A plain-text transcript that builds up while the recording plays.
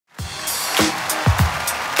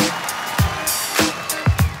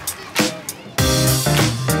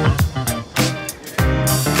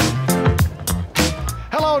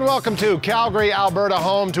welcome to Calgary, Alberta,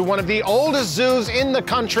 home to one of the oldest zoos in the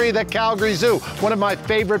country, the Calgary Zoo. One of my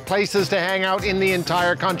favorite places to hang out in the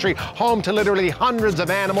entire country, home to literally hundreds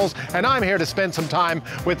of animals, and I'm here to spend some time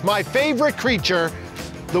with my favorite creature,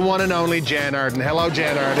 the one and only Jann Arden. Hello,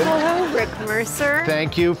 Jann Arden. Hello, Rick Mercer.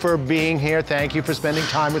 Thank you for being here. Thank you for spending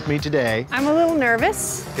time with me today. I'm a little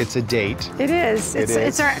nervous. It's a date. It is.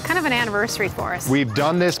 It's our, kind of an anniversary for us. We've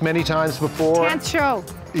done this many times before. 10th show.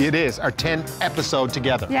 It is, our 10th episode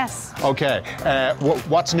together. Yes. Okay,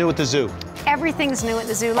 what's new at the zoo? Everything's new at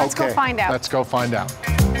the zoo. Let's go find out. Let's go find out.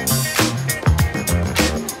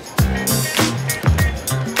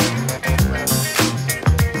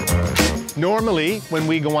 Normally, when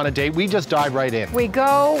we go on a date, we just dive right in. We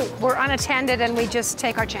go, we're unattended, and we just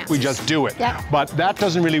take our chances. We just do it. Yeah. But that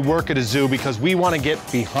doesn't really work at a zoo because we want to get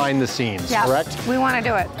behind the scenes, correct? We want to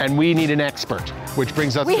do it. And we need an expert, which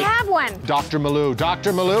brings us We have one. Dr. Malou.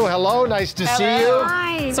 Dr. Malou, hello, nice to see you.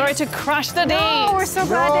 Hi. Sorry to crush the date. No, we're so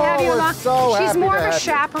glad to have you we're along. so She's happy more to of a have you.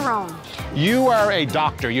 chaperone. You are a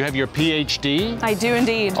doctor, you have your PhD. I do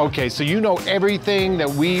indeed. Okay, so you know everything that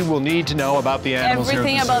we will need to know about the animals here at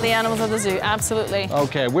Everything the about zoo. the animals of the zoo, absolutely.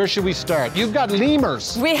 Okay, where should we start? You've got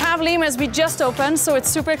lemurs. We have lemurs, we just opened, so it's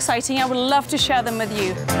super exciting. I would love to share them with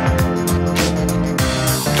you.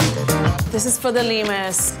 This is for the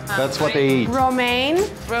lemurs. That's what they eat. Romaine.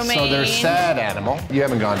 Romaine. So they're a sad animal. You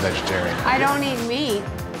haven't gone vegetarian. I don't eat meat.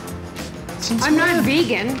 I'm not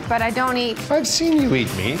vegan, but I don't eat. I've seen you eat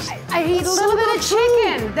meat. I eat a little bit of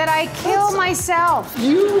chicken that I kill myself.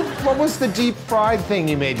 What was the deep fried thing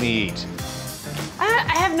you made me eat?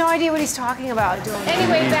 I have no idea what he's talking about.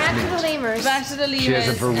 Anyway, back to the lemurs. Back to the lemurs. She has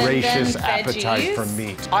a voracious and then appetite veggies. for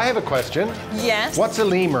meat. I have a question. Yes. What's a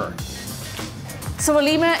lemur? So a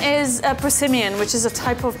lemur is a prosimian, which is a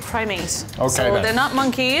type of primate. Okay, so then. they're not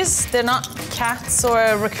monkeys, they're not cats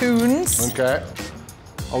or raccoons. Okay.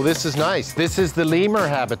 Oh, this is nice. This is the lemur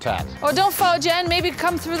habitat. Oh, don't fall, Jen. Maybe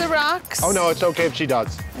come through the rocks. Oh, no, it's okay if she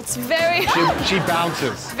does. It's very, She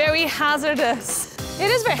bounces. very hazardous. It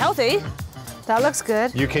is very healthy. That looks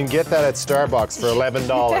good. You can get that at Starbucks for $11.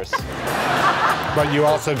 But you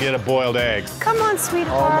also get a boiled egg. Come on, Oh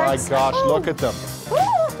sweetheart. my gosh, look at them.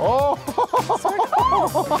 Oh!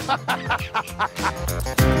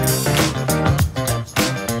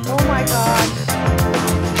 Oh my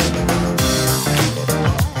gosh.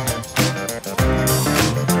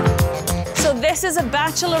 So this is a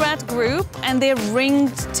bachelorette group, and they're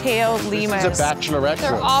ringed-tailed lemurs. This is a bachelorette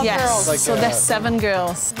They're group. all Yes, girls. Like so there's 7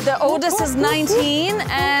 girls. The oldest is 19,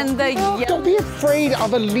 and the Don't be afraid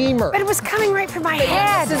of a lemur. But it was coming right for my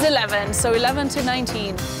head. youngest is 11, so 11 to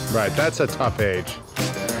 19. Right, that's a tough age.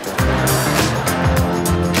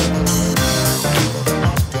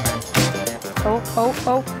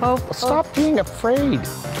 Oh. Stop being afraid.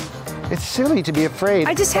 It's silly to be afraid.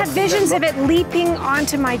 I just had visions of it leaping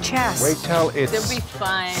onto my chest. Wait till its They'll be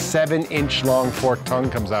fine. 7-inch long forked tongue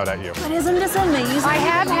comes out at you. But isn't this amazing? I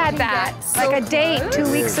have had that, like a date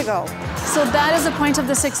 2 weeks ago. So that is the point of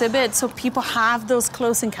this exhibit, so people have those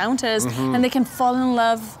close encounters, and they can fall in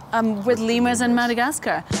love with lemurs in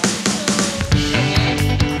Madagascar.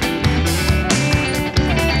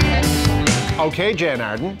 Okay, Jann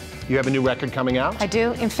Arden, you have a new record coming out? I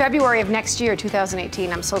do. In February of next year,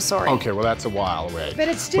 2018. I'm so sorry. Okay, well, that's a while away. But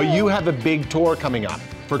it's still- But you have a big tour coming up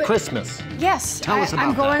for Christmas. Yes. Tell us about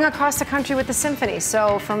I'm going that. across the country with the symphony.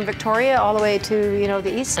 So from Victoria all the way to,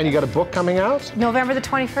 the east. And you got a book coming out? November the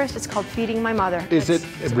 21st. It's called Feeding My Mother. Is it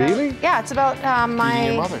really? Yeah, it's about my...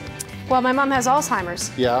 Feeding your mother. Well, my mom has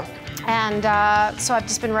Alzheimer's. Yeah. And so I've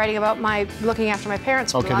just been writing about looking after my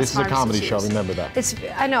parents for the Okay, last this is a 5 or 6 comedy show, years. remember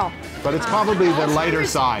that. I know. But it's probably the lighter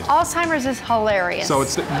side. Alzheimer's is hilarious. So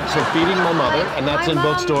it's Feeding My Mother, and that's My in mom,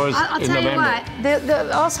 bookstores I'll in tell November. you what, the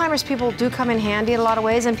Alzheimer's people do come in handy in a lot of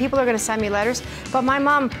ways, and people are going to send me letters, but my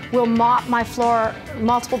mom will mop my floor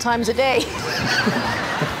multiple times a day.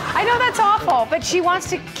 I know that's awful, but she wants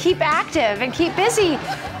to keep active and keep busy.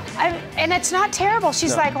 And it's not terrible.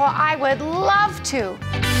 She's like, well, I would love to.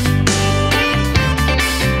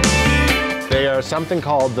 They are something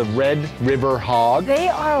called the Red River hog. They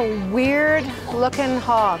are a weird-looking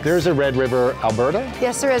hog. There's a Red River, Alberta.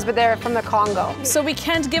 Yes, there is, but they're from the Congo. So we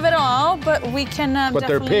can't give it all, but we can But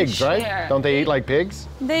they're definitely pigs, share. right? Don't they eat like pigs?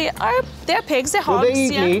 They're pigs, they're Well, hogs, they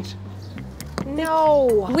eat yeah. meat.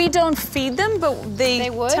 No. We don't feed them, but they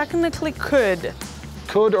would? technically could.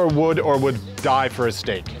 Could or would die for a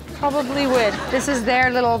steak. Probably would. This is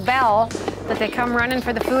their little bell that they come running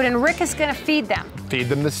for the food, and Rick is going to feed them. Feed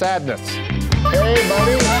them the sadness. Hey,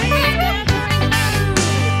 buddy.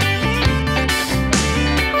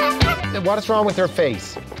 What is wrong with her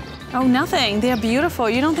face? Oh, nothing. They're beautiful.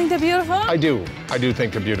 You don't think they're beautiful? I do. I do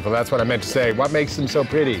think they're beautiful. That's what I meant to say. What makes them so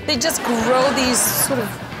pretty? They just grow these sort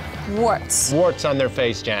of warts. Warts on their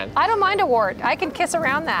face, Jann. I don't mind a wart. I can kiss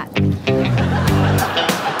around that.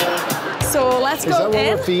 So let's go in. Is that what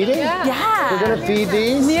we're feeding? Yeah. We're gonna feed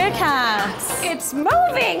these? Meerkats. It's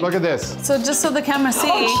moving. Look at this. So just so the camera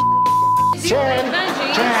see. Jan,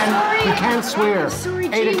 you can't swear. Sorry,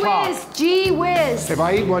 8 o'clock. Gee whiz. If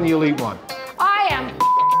I eat one, you'll eat one. I am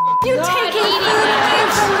You taking food away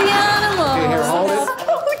from the animals. Okay, here, hold it.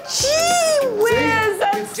 Oh, gee whiz.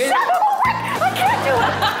 That's so... I can't do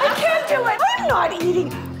it. I can't do it. I'm not eating.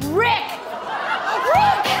 Rick.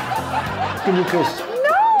 Give me a kiss.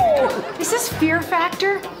 No. Is this Fear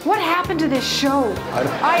Factor? What happened to this show?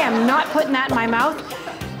 I am not putting that in my mouth.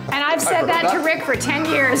 And I've said that to Rick for 10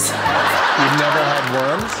 years. You've never had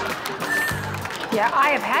worms? Yeah, I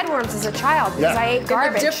have had worms as a child because I ate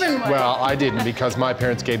garbage. Different way. Well, I didn't because my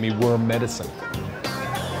parents gave me worm medicine.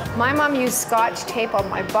 My mom used Scotch tape on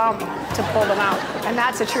my bum to pull them out, and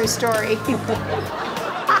that's a true story. I'm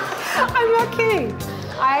not kidding.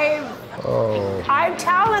 I'm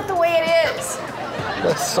telling it the way it is.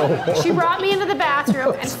 That's so horrible. She brought me into the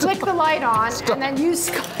bathroom and flicked the light on and then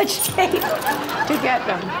used Scotch tape to get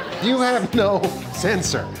them. You have no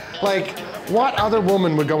censor. Like, what other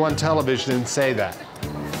woman would go on television and say that?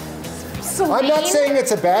 Celine, I'm not saying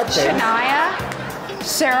it's a bad thing. Shania,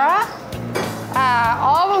 Sarah,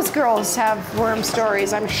 all those girls have worm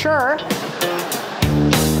stories, I'm sure.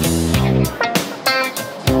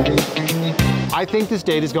 I think this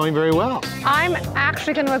date is going very well. I'm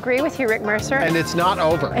actually going to agree with you, Rick Mercer. And it's not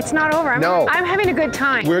over. It's not over. I'm having a good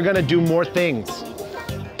time. We're gonna do more things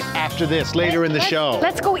after this, later in the show.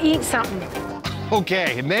 Let's go eat something.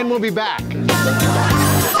 Okay, and then we'll be back.